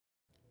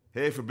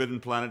Hey, Forbidden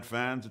Planet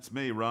fans, it's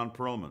me, Ron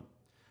Perlman,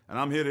 and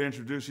I'm here to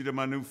introduce you to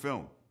my new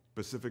film,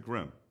 Pacific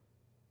Rim.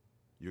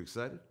 You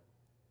excited?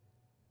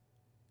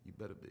 You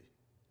better be.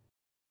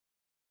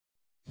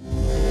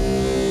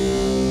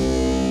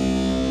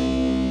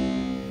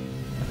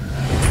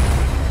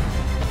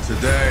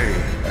 Today,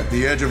 at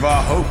the edge of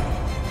our hope,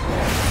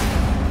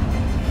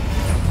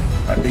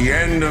 at the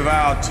end of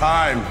our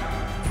time,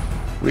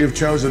 we have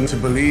chosen to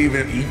believe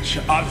in each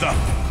other.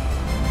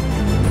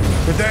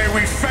 Today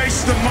we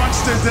face the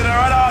monsters that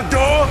are at our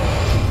door.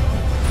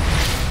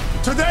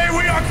 Today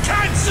we are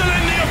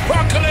canceling the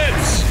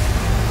apocalypse.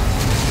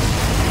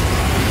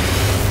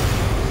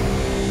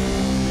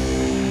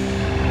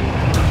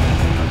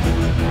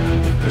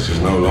 This is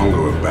no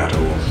longer a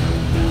battle.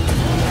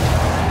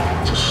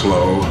 It's a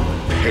slow,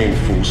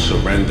 painful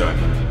surrender.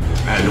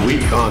 And we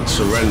can't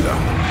surrender.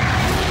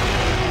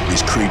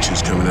 These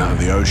creatures coming out of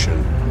the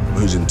ocean,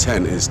 whose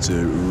intent is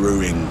to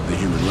ruin the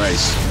human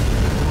race.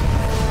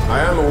 I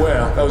am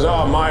aware those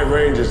are my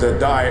rangers that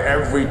die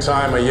every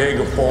time a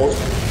Jaeger falls.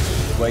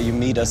 Where you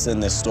meet us in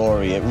this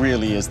story, it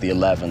really is the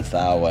 11th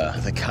hour.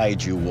 The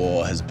kaiju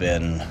war has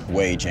been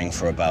waging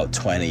for about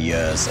 20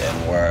 years,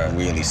 and we're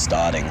really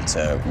starting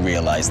to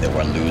realize that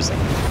we're losing.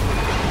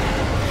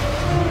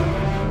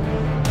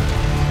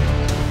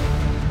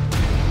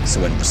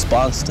 So in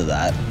response to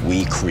that,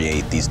 we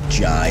create these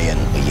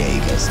giant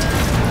Jaegers.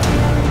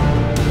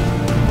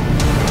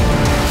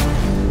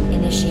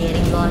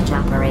 Initiating launch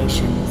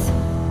operations.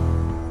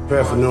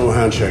 Prepare for neural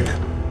handshake.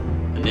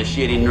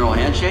 Initiating neural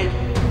handshake?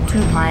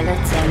 Two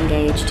pilots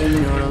engaged in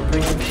neural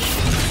bridge.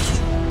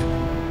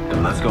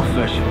 Then let's go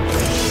fishing.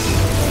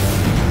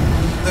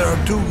 There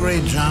are two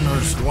great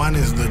genres. One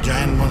is the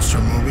giant monster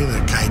movie, the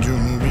kaiju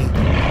movie.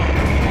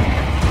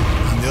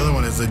 And the other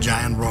one is the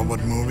giant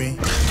robot movie.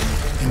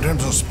 In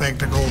terms of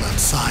spectacle and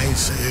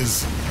size,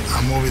 is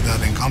a movie that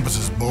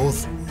encompasses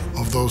both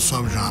of those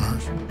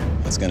subgenres.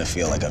 It's going to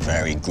feel like a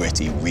very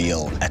gritty,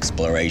 real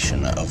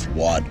exploration of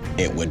what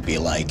it would be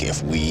like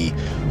if we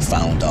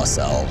found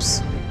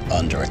ourselves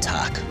under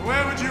attack.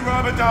 Where would you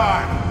rather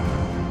die?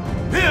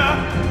 Here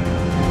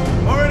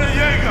or in a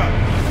Jaeger?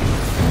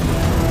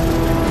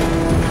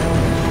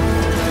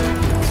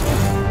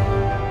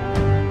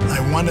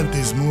 I wanted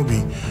this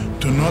movie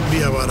to not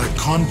be about a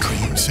country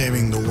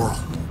saving the world.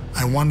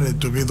 I wanted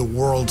it to be the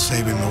world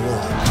saving the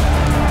world.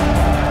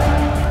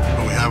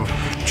 We have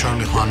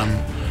Charlie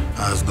Hunnam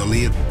as the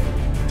lead,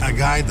 a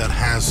guy that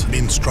has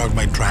been struck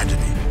by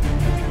tragedy.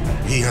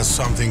 He has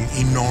something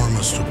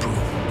enormous to prove.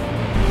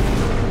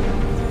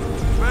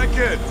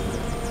 Kid,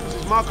 this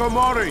is Marco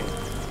Mori,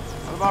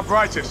 one of our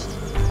brightest.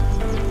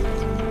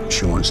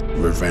 She wants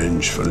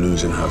revenge for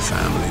losing her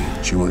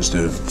family. She wants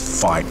to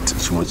fight.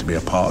 She wants to be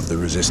a part of the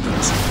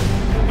resistance.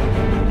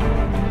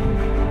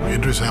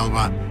 Idris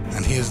Elba,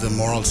 and he is the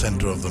moral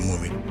center of the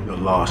movie. The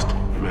last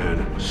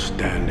man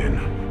standing.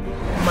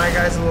 My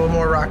guy's a little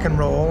more rock and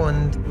roll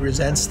and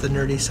resents the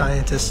nerdy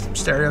scientist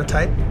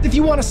stereotype. If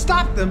you want to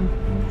stop them,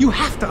 you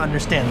have to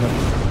understand them.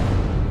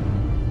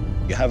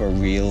 You have a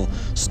real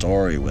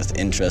story with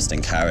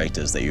interesting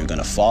characters that you're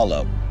going to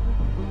follow.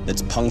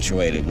 It's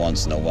punctuated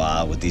once in a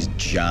while with these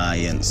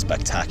giant,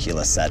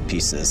 spectacular set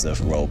pieces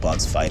of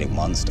robots fighting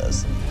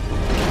monsters.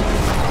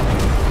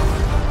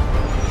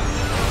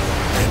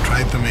 I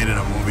tried to make it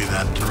a movie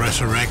that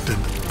resurrected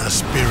a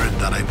spirit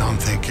that I don't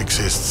think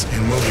exists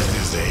in movies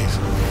these days.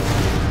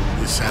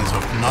 The sense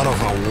of not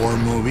of a war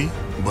movie,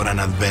 but an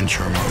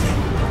adventure movie.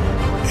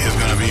 It's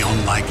going to be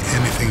unlike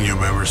anything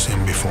you've ever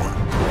seen before.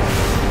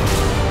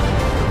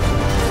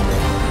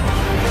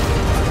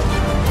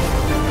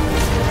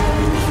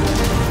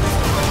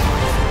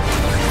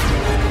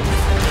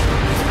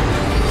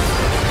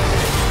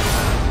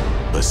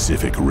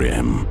 Pacific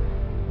Rim.